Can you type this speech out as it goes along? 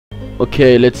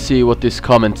Okay, let's see what these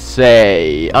comments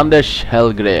say. Anders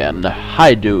Hellgren.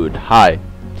 Hi dude, hi.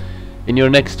 In your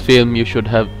next film you should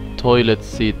have toilet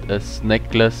seat as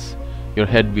necklace. Your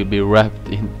head will be wrapped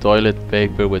in toilet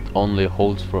paper with only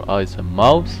holes for eyes and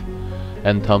mouths,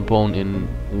 and tampon in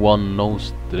one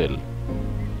nostril.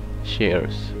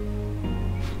 Cheers.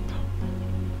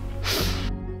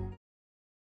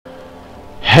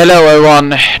 Hello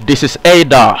everyone, this is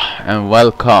Ada and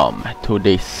welcome to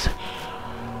this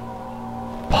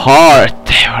part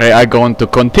where I'm going to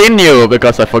continue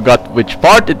because I forgot which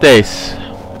part it is.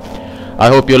 I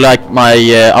hope you like my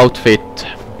outfit.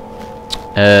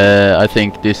 I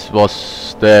think this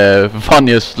was the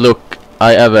funniest look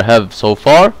I ever have so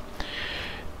far.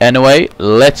 Anyway,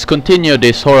 let's continue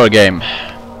this horror game.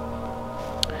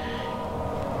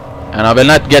 And I will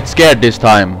not get scared this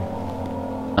time.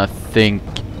 I think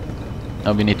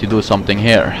we need to do something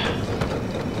here.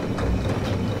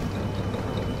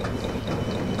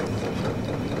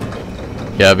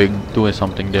 Yeah, we're doing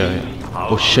something there.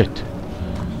 Oh shit.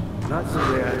 Not the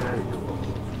way I hoped.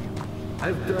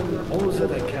 I've done all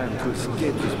that I can to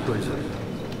escape this prison.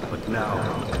 But now,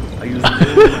 I use all my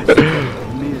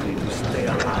strength merely to stay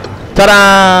alive.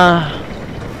 Ta-da!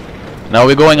 Now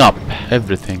we're going up.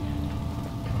 Everything.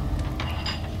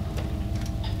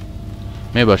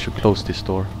 Maybe I should close this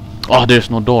door. Oh, there's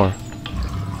no door.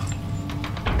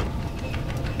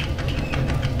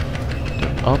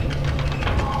 Up.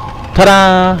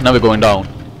 Ta-da! Now we're going down.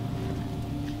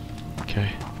 Okay.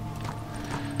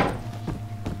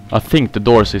 I think the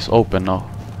doors is open now.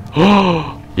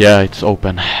 Yeah, it's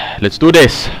open. Let's do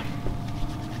this.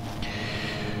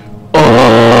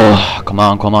 Oh, come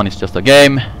on, it's just a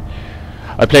game.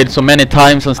 I played so many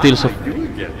times and still so...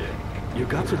 You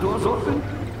got the doors open?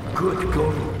 Good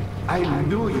going. I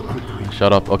knew you could do it.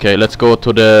 Shut up. Okay, let's go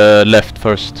to the left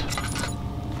first.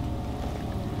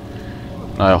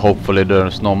 Hopefully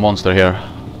there's no monster here.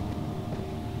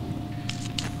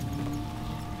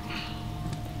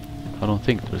 I don't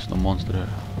think there's no monster here.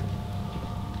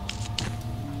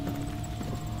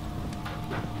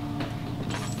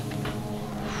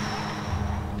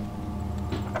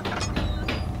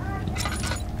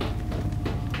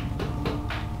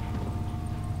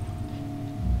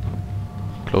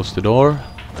 Close the door.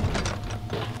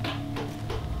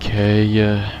 Okay,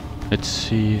 let's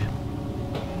see.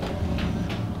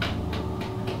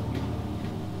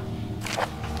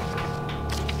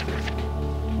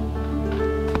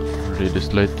 Read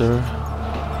this later.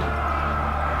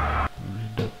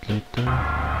 Read that later.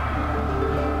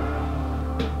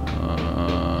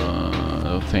 I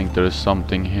don't think there is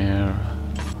something here.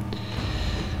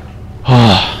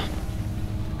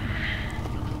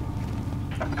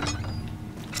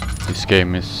 This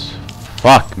game is...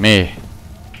 Fuck me!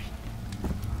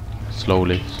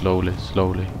 Slowly.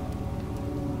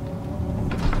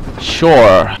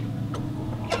 Sure!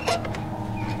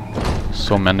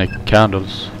 So many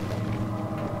candles.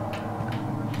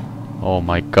 Oh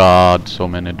my god, so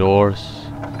many doors.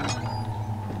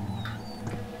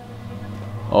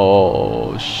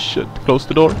 Oh shit, close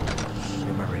the door.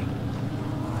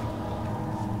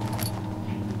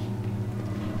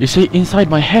 Is he inside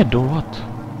my head or what?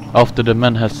 After the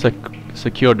man has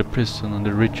secured the prison and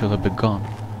the ritual has begun.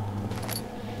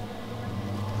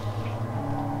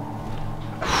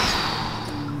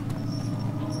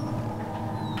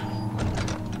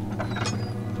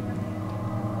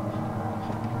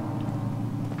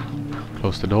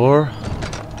 Close the door.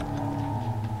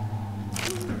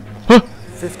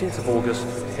 15th of August,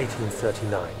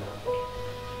 1839.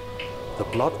 The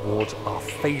blood wards are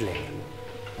failing.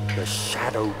 The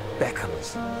shadow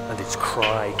beckons, and its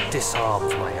cry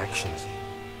disarms my actions.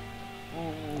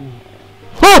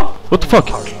 Ah! What the fuck?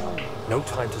 Hurry. No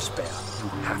time to spare. You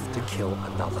have to kill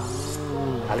another.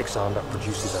 Alexander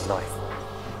produces a knife.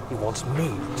 He wants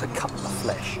me to cut the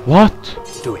flesh. What?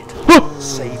 Do it.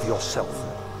 Save yourself.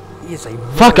 He is a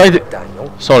fuck, murderer,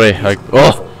 Daniel. Sorry, I...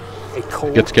 Oh! A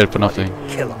cold Get scared for nothing.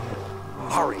 Killer.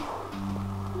 Hurry.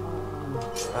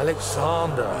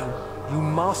 Alexander, you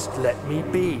must let me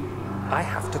be. I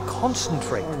have to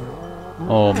concentrate.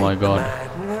 Oh my god.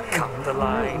 Man, cut the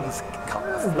lines, cut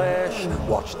the flesh,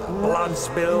 watch the blood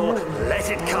spill, let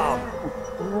it come.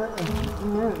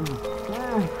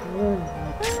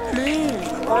 Please,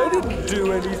 I didn't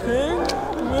do anything.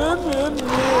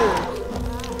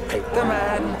 Paint the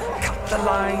man, cut the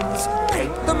lines.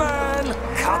 Paint the man,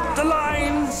 cut the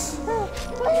lines.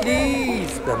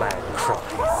 Please, the man cries.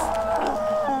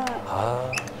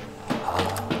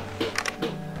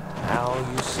 Now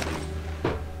you sleep.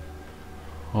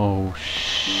 Oh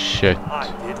shit. I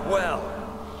did well.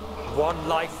 One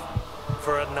life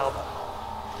for another.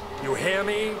 You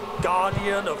hear me,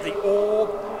 guardian of the orb?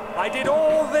 I did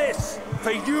all this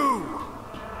for you.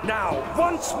 Now,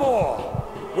 once more,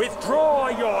 withdraw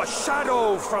your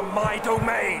shadow from my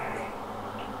domain.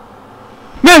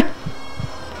 Me!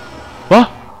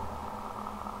 What?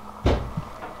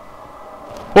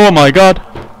 Oh my god.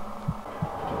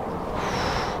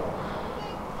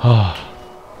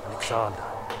 Alexander,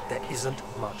 there isn't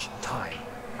much time.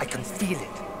 I can feel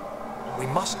it. We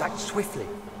must act swiftly.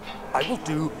 I will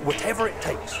do whatever it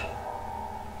takes.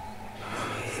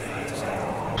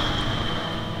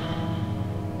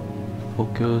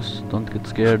 Focus, don't get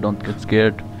scared, don't get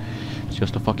scared. It's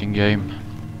just a fucking game.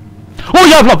 Oh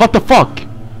jävlar, what the fuck?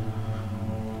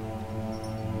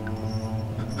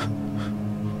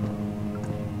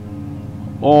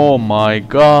 Oh my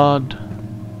god.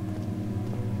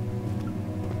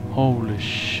 Holy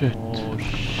shit. Oh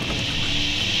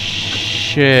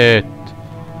shit.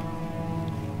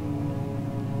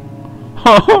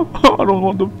 I don't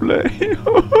want to play.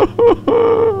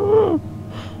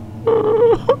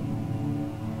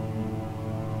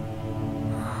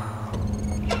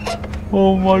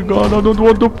 Oh my god, I don't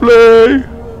want to play.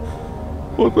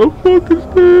 What the fuck is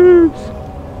this?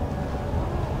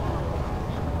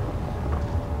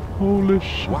 Holy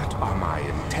shit. What are my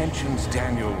intentions,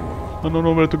 Daniel? I don't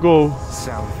know where to go.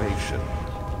 Salvation.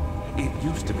 It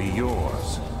used to be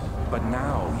yours, but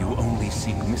now you only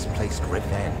seek misplaced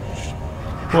revenge.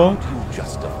 How What? do you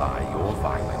justify your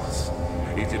violence?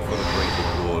 Is it for the greater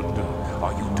good?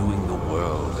 Are you doing the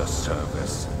world a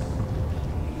service?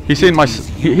 He's in my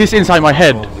he's inside my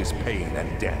head. All this pain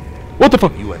and death. What the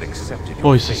fuck? If you had accepted your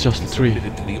Oh, it's fate just a and tree.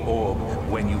 submitted to the orb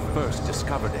when you first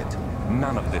discovered it,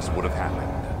 none of this would have happened.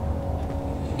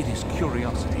 It is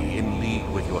curiosity in league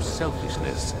with your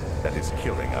selfishness that is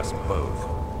killing us both.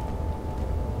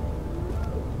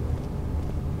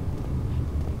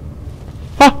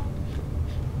 Ah!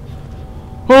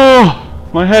 Oh,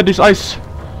 my head is ice.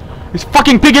 It's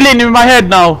fucking piggling in my head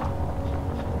now.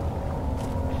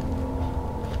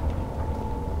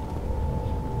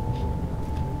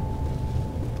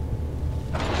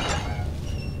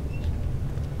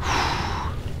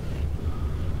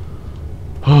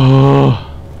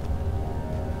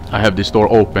 I have this door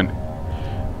open.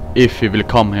 If he will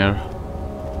come here.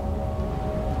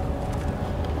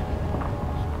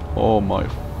 Oh my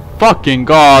fucking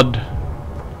god.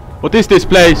 What is this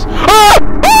place? Ah!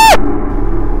 Ah!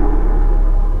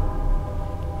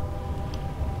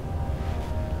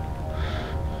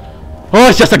 Oh,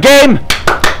 it's just a game!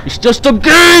 It's just a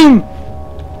game!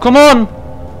 Come on!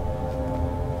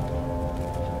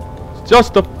 It's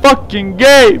just a fucking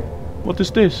game! What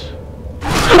is this?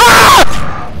 Ah!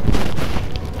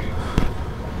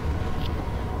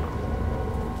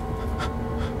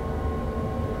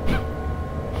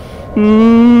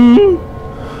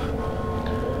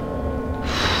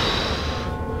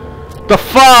 The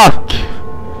fuck?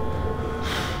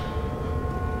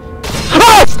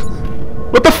 Ah!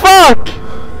 What the fuck?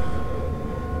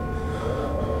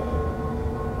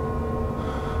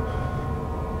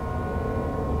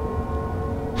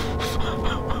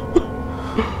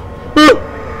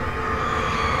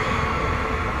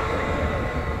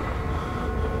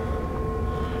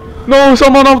 No,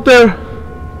 someone out there.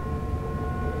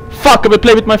 Fuck, I will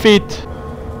play with my feet.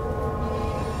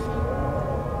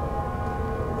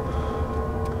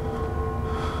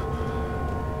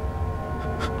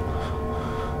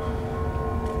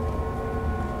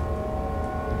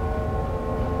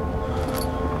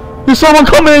 There's someone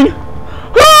coming!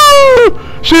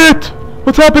 Ah! Shit!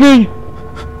 What's happening?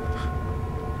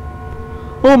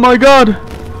 Oh my god!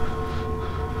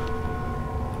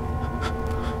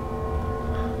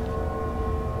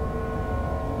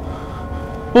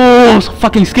 Oh, I'm so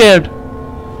fucking scared!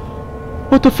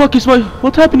 What the fuck is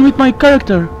what happened with my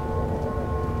character?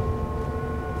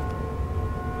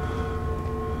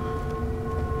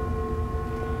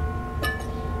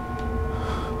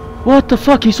 What the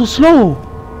fuck? He's so slow!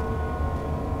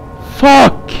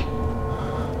 Fuck!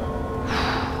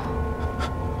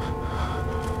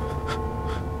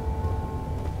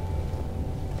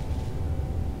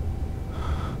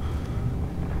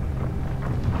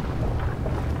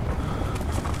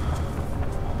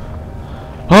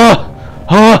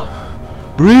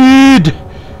 Breathe!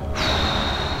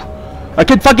 I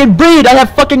can fucking breathe! I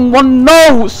have fucking one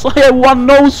nose! I have one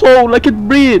nose hole! I can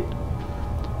breathe!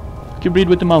 I can breathe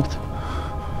with the mouth.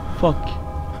 Fuck.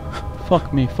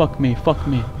 Fuck me, fuck me, fuck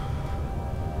me.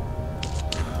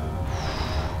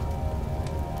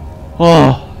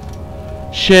 Oh.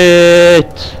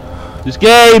 Shit! This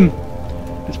game!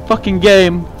 This fucking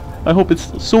game! I hope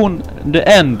it's soon the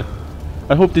end.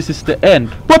 I hope this is the end.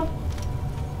 What?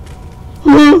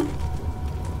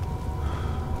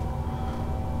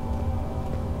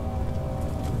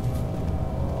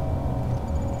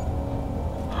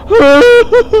 I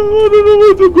don't know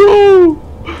where to go.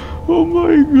 Oh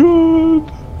my god.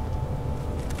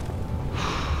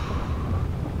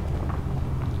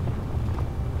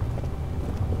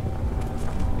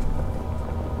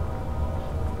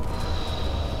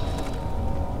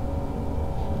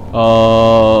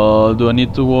 Do I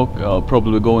need to walk?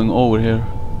 Probably going over here.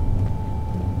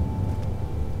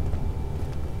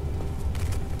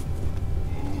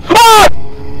 Ah!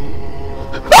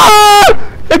 Ah!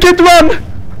 I can't run!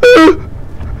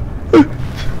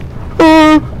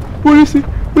 Where is he?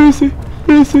 Where is he?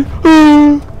 Where is he?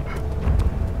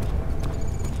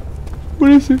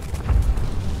 Where is he?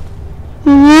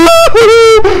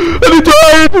 And he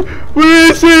died!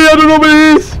 Where is he? I don't know where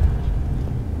he is!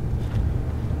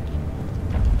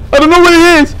 I don't know where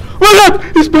he is! Oh my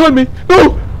god! He's behind me! No!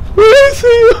 Where is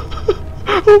he?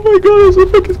 Oh my god, I'm so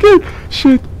fucking scared!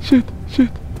 Shit, shit, shit.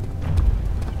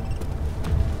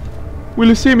 Will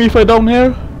he see me if I down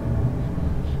here?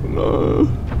 No.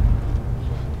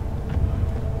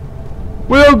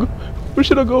 Where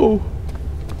should I go?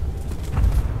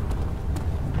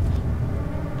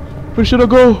 Where should I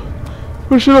go?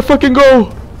 Where should I fucking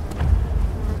go?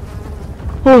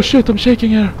 Oh shit, I'm shaking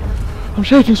here. I'm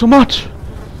shaking so much.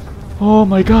 Oh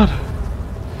my god.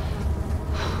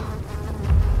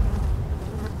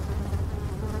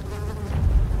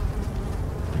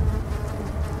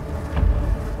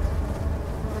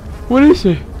 Where is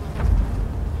he?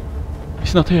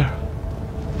 He's not here.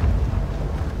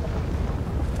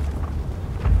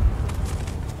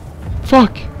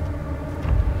 Fuck!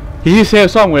 He is here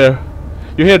somewhere.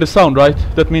 You hear the sound, right?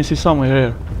 That means he's somewhere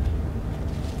here.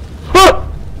 Ah!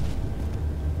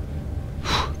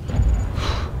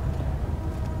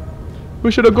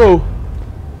 Where should I go?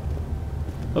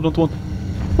 I don't want...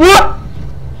 What?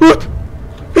 What?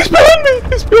 He's behind me!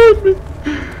 He's behind me!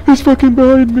 He's fucking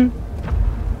behind me!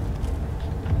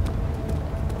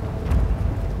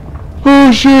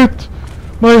 Oh shit!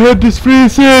 My head is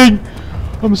freezing!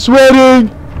 I'm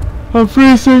sweating! I'm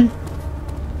freezing!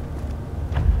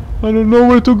 I don't know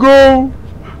where to go!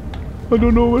 I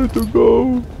don't know where to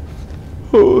go!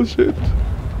 Oh shit!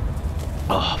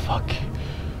 Oh fuck!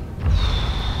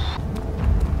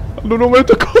 I don't know where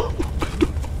to go!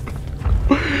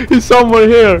 He's somewhere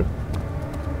here!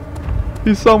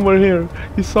 He's somewhere here!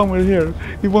 He's somewhere here!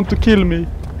 He wants to kill me!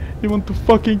 He wants to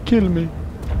fucking kill me!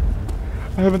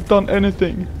 I haven't done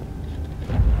anything!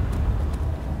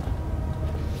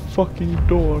 Fucking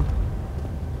door!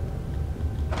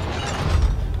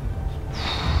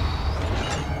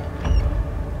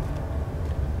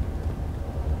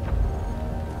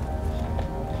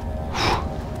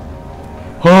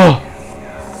 Oh!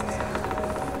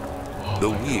 The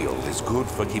wheel is good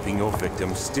for keeping your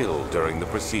victims still during the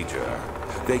procedure.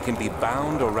 They can be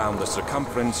bound around the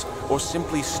circumference or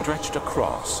simply stretched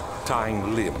across,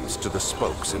 tying limbs to the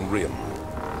spokes and rim.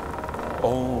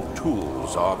 All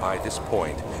tools are by this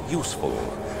point useful,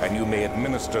 and you may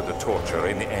administer the torture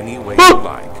in any way you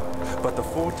like. But the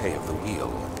forte of the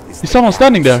wheel is someone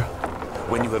standing there?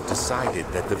 When you have decided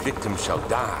that the victim shall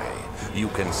die, you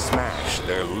can smash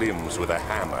their limbs with a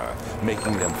hammer,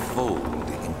 making them fold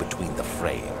in between the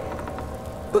frame.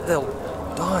 But they'll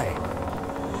die.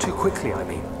 Too quickly, I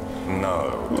mean.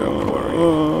 No, don't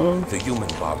worry. The human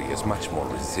body is much more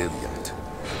resilient.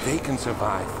 They can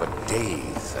survive for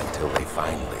days until they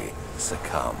finally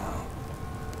succumb.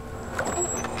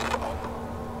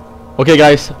 Okay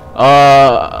guys,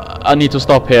 I need to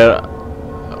stop here.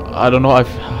 I don't know,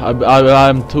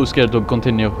 I'm too scared to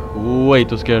continue. Way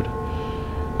too scared.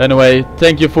 Anyway,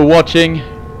 thank you for watching.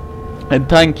 And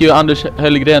thank you Anders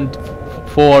Hellgren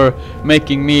for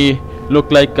making me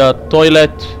look like a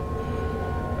toilet.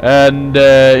 And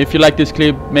if you like this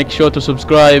clip, make sure to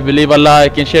subscribe, leave a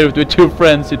like and share it with your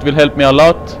friends. It will help me a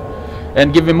lot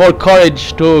and give me more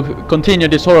courage to continue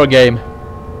this horror game.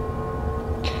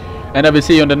 And I will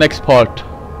see you in the next part.